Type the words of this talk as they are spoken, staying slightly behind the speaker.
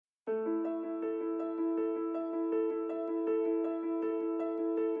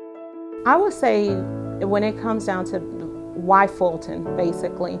I would say when it comes down to why Fulton,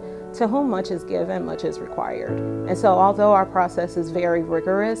 basically, to whom much is given, much is required. And so although our process is very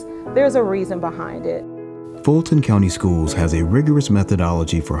rigorous, there's a reason behind it. Fulton County Schools has a rigorous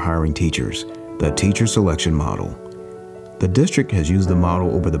methodology for hiring teachers, the teacher selection model. The district has used the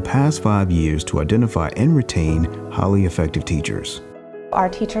model over the past 5 years to identify and retain highly effective teachers. Our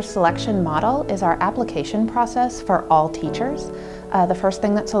teacher selection model is our application process for all teachers. The first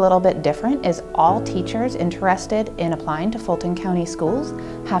thing that's a little bit different is all teachers interested in applying to Fulton County Schools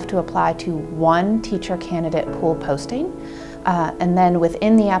have to apply to one teacher candidate pool posting. And then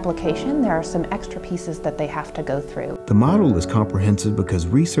within the application, there are some extra pieces that they have to go through. The model is comprehensive because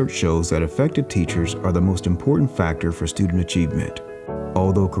research shows that effective teachers are the most important factor for student achievement.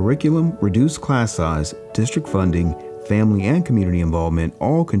 Although curriculum, reduced class size, district funding, family and community involvement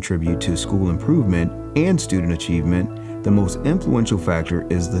all contribute to school improvement and student achievement, the most influential factor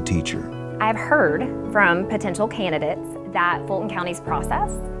is the teacher. I've heard from potential candidates that Fulton County's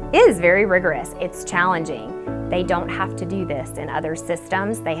process is very rigorous. It's challenging. They don't have to do this in other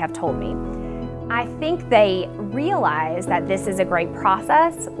systems, they have told me. I think they realize that this is a great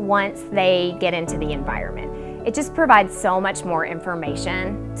process once they get into the environment. It just provides so much more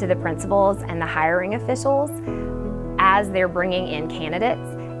information to the principals and the hiring officials as they're bringing in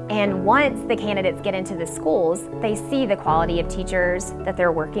candidates. And once the candidates get into the schools, they see the quality of teachers that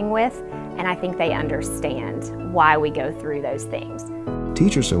they're working with, and I think they understand why we go through those things.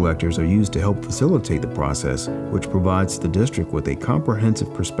 Teacher selectors are used to help facilitate the process, which provides the district with a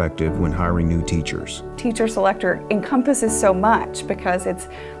comprehensive perspective when hiring new teachers. Teacher selector encompasses so much because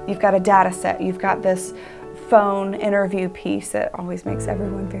you've got a data set, you've got this phone interview piece that always makes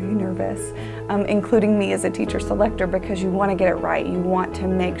everyone very nervous, including me as a teacher selector, because you want to get it right. You want to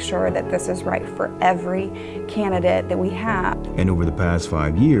make sure that this is right for every candidate that we have. And over the past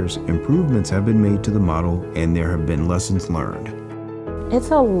 5 years, improvements have been made to the model and there have been lessons learned.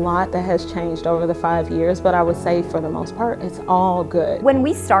 It's a lot that has changed over the 5 years, but I would say for the most part, it's all good. When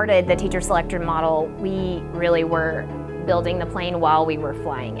we started the teacher selector model, we really were building the plane while we were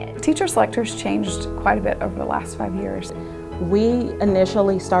flying it. Teacher selectors changed quite a bit over the last 5 years. We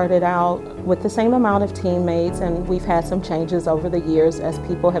initially started out with the same amount of teammates, and we've had some changes over the years as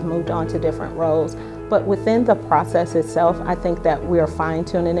people have moved on to different roles. But within the process itself, I think that we are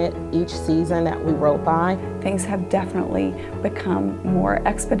fine-tuning it each season that we roll by. Things have definitely become more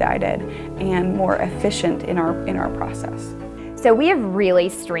expedited and more efficient in our process. So we have really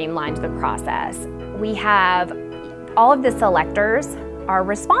streamlined the process. We have all of the selectors are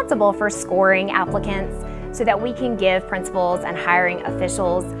responsible for scoring applicants so that we can give principals and hiring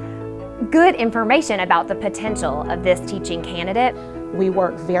officials good information about the potential of this teaching candidate. We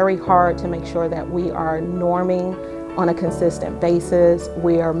work very hard to make sure that we are norming on a consistent basis.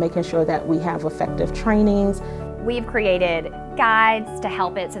 We are making sure that we have effective trainings. We've created guides to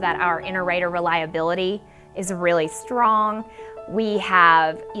help it so that our inter-rater reliability is really strong. We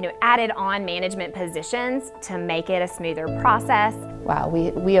have, added on management positions to make it a smoother process. Wow,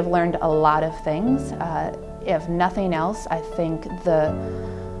 we have learned a lot of things. If nothing else, I think the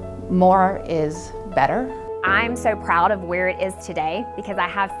more is better. I'm so proud of where it is today because I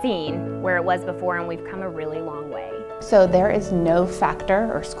have seen where it was before and we've come a really long way. So there is no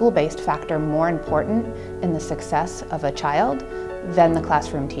factor or school-based factor more important in the success of a child than the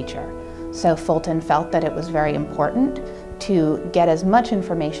classroom teacher. So Fulton felt that it was very important to get as much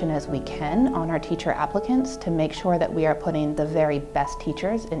information as we can on our teacher applicants to make sure that we are putting the very best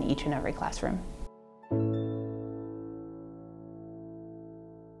teachers in each and every classroom.